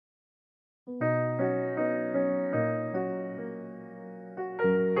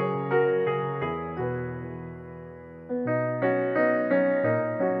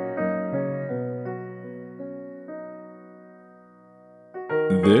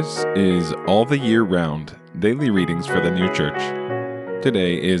This is All the Year Round, daily readings for the New Church.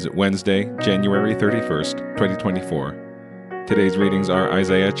 Today is Wednesday, January 31st, 2024. Today's readings are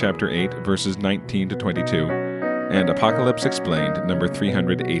Isaiah chapter 8, verses 19 to 22, and Apocalypse Explained, number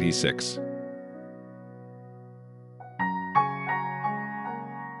 386.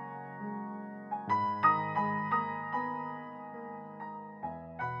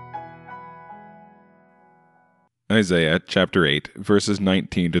 Isaiah chapter 8, verses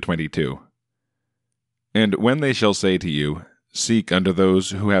 19 to 22. And when they shall say to you, Seek unto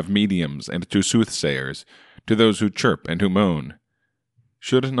those who have mediums, and to soothsayers, to those who chirp and who moan.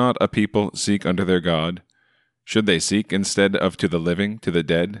 Should not a people seek unto their God? Should they seek instead of to the living, to the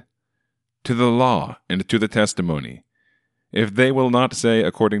dead? To the law and to the testimony. If they will not say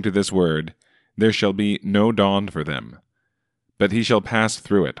according to this word, there shall be no dawn for them. But he shall pass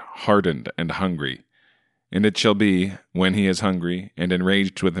through it, hardened and hungry. And it shall be, when he is hungry and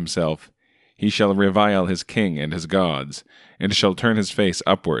enraged with himself, he shall revile his king and his gods, and shall turn his face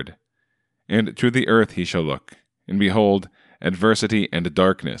upward. And to the earth he shall look, and behold, adversity and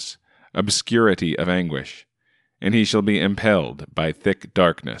darkness, obscurity of anguish, and he shall be impelled by thick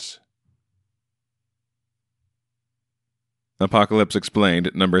darkness. Apocalypse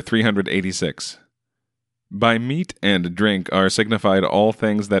Explained, number 386. By meat and drink are signified all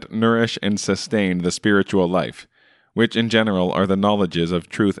things that nourish and sustain the spiritual life, which in general are the knowledges of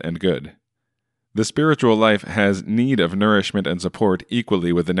truth and good. The spiritual life has need of nourishment and support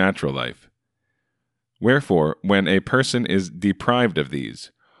equally with the natural life. Wherefore, when a person is deprived of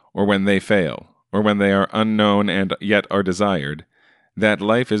these, or when they fail, or when they are unknown and yet are desired, that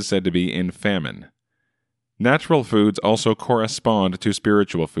life is said to be in famine. Natural foods also correspond to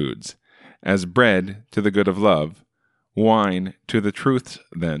spiritual foods, as bread to the good of love, wine to the truths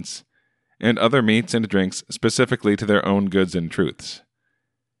thence, and other meats and drinks specifically to their own goods and truths.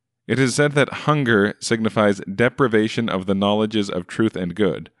 It is said that hunger signifies deprivation of the knowledges of truth and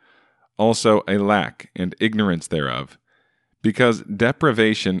good, also a lack and ignorance thereof, because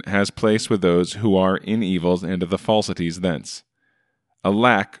deprivation has place with those who are in evils and the falsities thence, a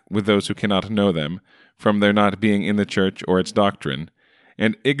lack with those who cannot know them, from their not being in the church or its doctrine,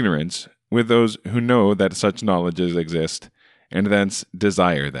 and ignorance with those who know that such knowledges exist, and thence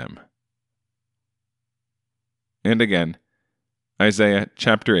desire them. And again, Isaiah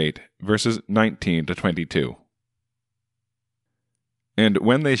chapter 8, verses 19 to 22. And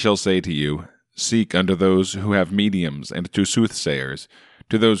when they shall say to you, Seek unto those who have mediums, and to soothsayers,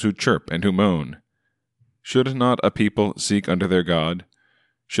 to those who chirp and who moan. Should not a people seek unto their God?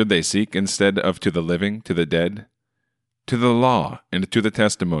 Should they seek instead of to the living, to the dead? To the law and to the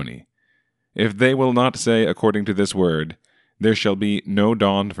testimony. If they will not say according to this word, there shall be no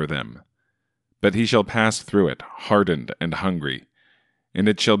dawn for them. But he shall pass through it, hardened and hungry. And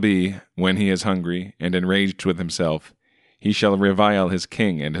it shall be, when he is hungry and enraged with himself, he shall revile his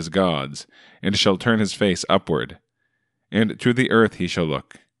king and his gods, and shall turn his face upward. And to the earth he shall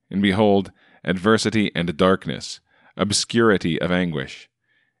look, and behold, adversity and darkness, obscurity of anguish,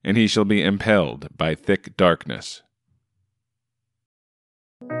 and he shall be impelled by thick darkness.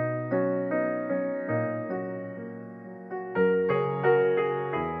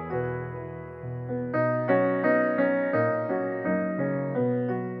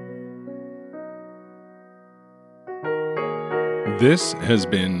 This has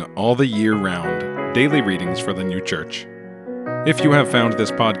been All the Year Round, daily readings for the New Church. If you have found this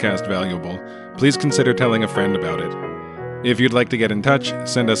podcast valuable, please consider telling a friend about it. If you'd like to get in touch,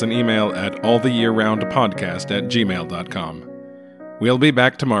 send us an email at alltheyearroundpodcast@gmail.com. We'll be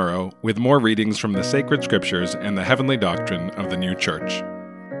back tomorrow with more readings from the sacred scriptures and the heavenly doctrine of the New Church.